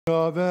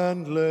of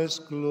endless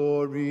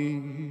glory.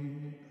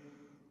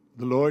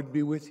 The Lord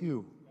be with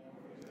you.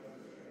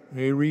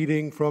 A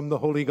reading from the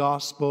Holy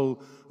Gospel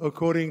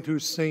according to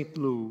St.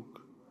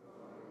 Luke.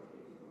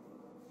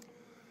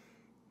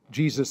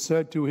 Jesus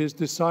said to his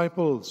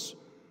disciples,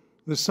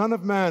 "The Son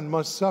of Man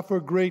must suffer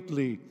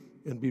greatly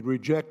and be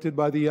rejected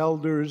by the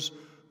elders,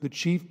 the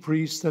chief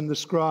priests, and the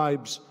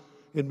scribes,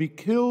 and be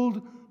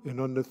killed, and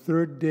on the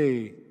third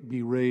day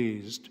be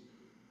raised."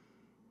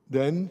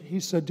 Then he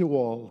said to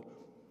all,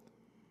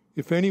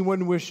 "If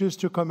anyone wishes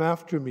to come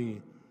after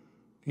me,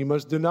 he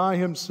must deny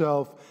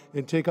himself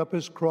and take up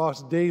his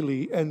cross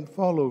daily and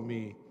follow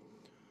me.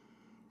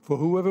 For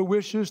whoever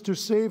wishes to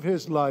save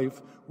his life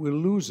will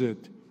lose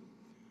it,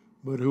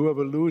 but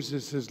whoever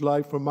loses his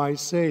life for my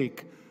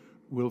sake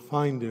will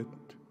find it.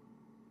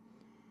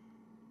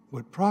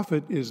 What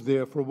profit is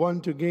there for one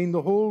to gain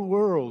the whole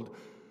world,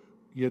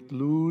 yet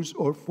lose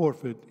or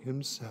forfeit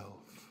himself?"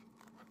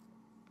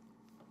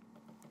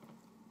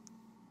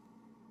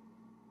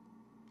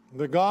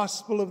 The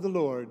Gospel of the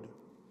Lord.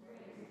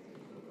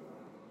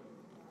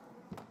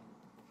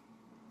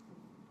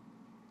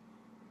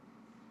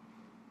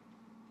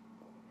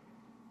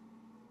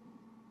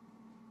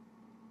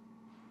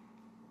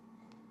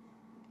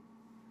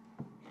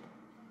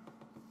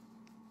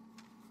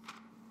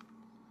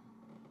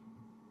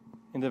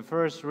 In the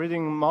first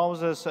reading,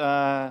 Moses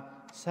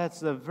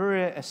sets a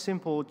very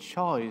simple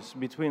choice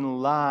between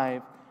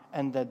life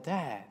and the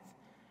death.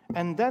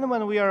 And then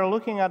when we are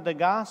looking at the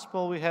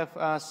gospel, we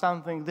have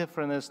something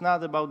different. It's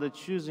not about the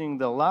choosing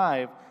the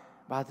life,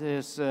 but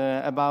it's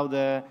about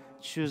the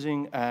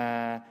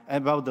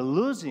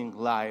losing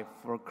life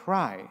for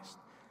Christ.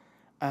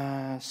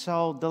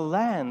 So the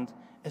Lent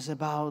is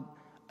about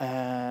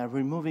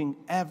removing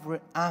every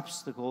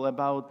obstacle,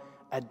 about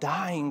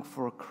dying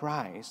for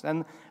Christ.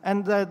 And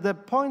the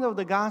point of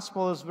the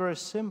gospel is very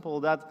simple,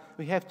 that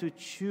we have to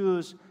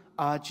choose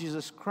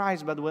Jesus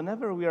Christ. But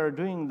whenever we are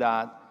doing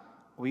that,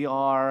 we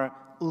are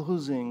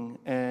losing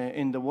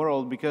in the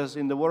world, because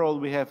in the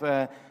world we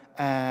have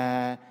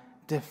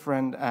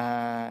different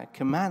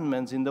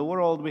commandments. In the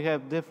world we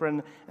have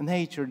different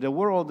nature. The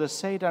world, the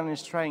Satan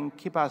is trying to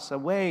keep us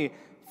away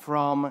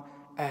from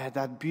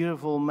that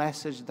beautiful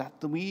message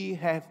that we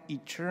have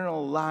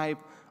eternal life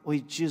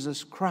with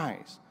Jesus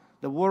Christ.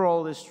 The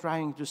world is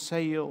trying to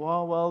say,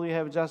 "Oh, well, you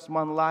have just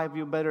one life,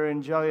 you better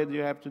enjoy it,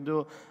 you have to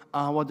do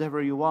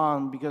whatever you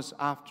want, because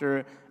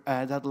after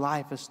that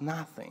life is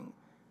nothing."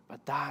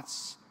 But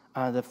that's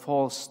the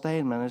false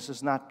statement. This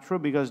is not true,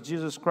 because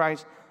Jesus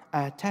Christ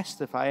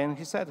testified, and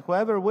he said,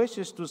 "Whoever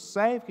wishes to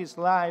save his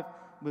life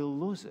will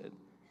lose it."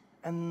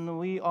 And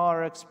we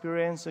are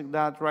experiencing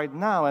that right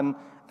now, and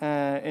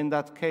in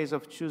that case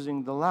of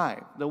choosing the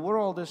life. The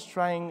world is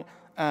trying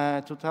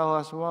to tell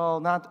us, well,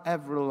 not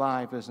every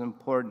life is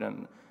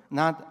important.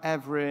 Not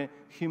every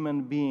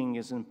human being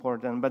is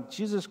important. But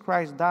Jesus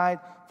Christ died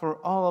for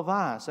all of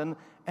us,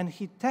 and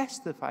he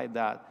testified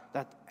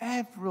that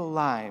every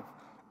life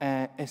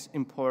is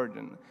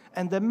important.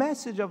 And the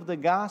message of the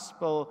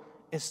gospel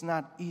is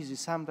not easy.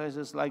 Sometimes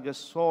it's like a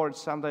sword.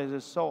 Sometimes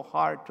it's so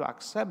hard to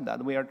accept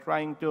that. We are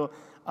trying to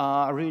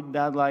read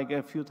that like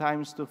a few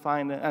times to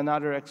find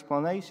another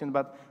explanation.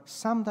 But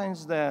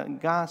sometimes the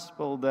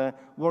gospel, the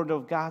word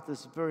of God,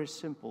 is very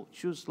simple.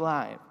 Choose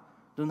life.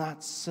 Do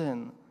not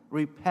sin.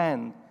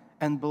 Repent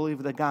and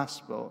believe the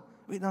gospel.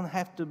 We don't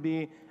have to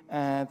be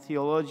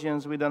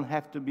theologians. We don't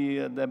have to be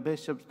the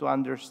bishops to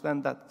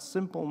understand that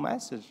simple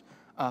message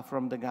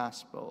from the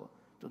gospel.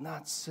 Do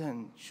not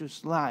sin.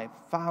 Choose life.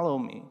 Follow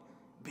me.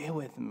 Be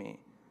with me.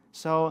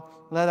 So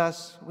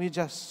we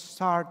just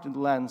started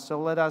Lent.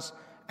 So let us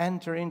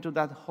enter into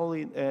that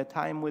holy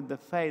time with the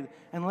faith,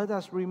 and let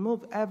us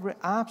remove every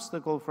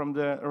obstacle from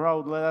the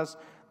road. Let us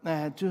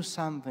do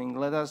something.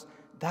 Let us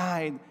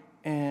die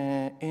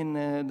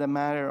in the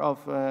matter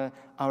of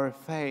our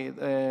faith,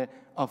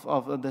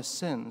 of the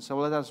sin. So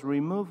let us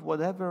remove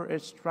whatever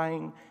is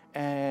trying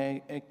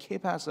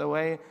keep us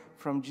away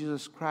from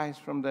Jesus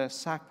Christ, from the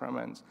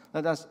sacraments.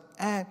 Let us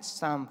add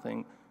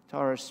something to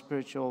our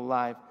spiritual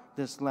life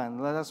this Lent.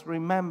 Let us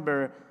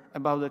remember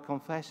about the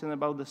confession,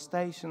 about the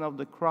Station of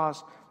the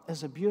Cross,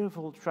 as a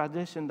beautiful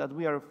tradition that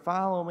we are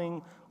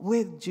following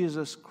with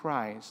Jesus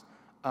Christ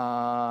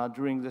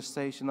during the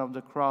Station of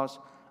the Cross,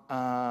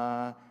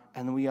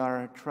 and we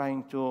are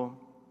trying to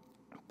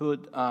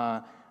put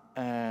that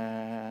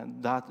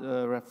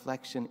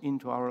reflection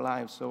into our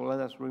lives. So let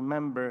us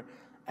remember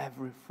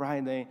every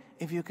Friday.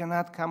 If you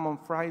cannot come on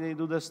Friday,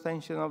 do the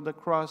Station of the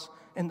Cross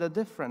in a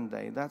different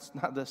day. That's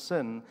not a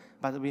sin,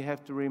 but we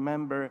have to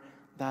remember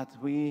that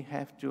we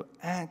have to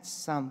add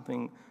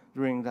something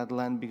during that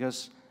Lent,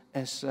 because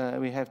as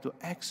we have to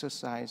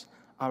exercise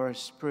our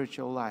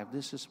spiritual life.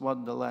 This is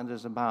what the Lent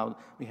is about.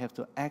 We have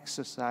to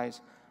exercise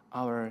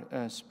our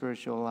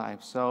spiritual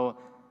life. So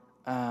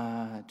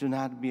do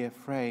not be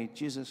afraid.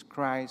 Jesus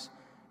Christ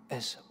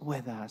is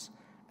with us,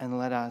 and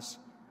let us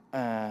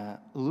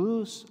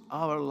lose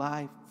our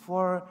life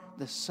for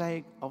the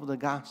sake of the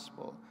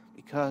gospel,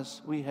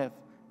 because we have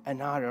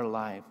another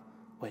life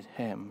with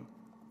Him.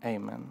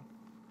 Amen.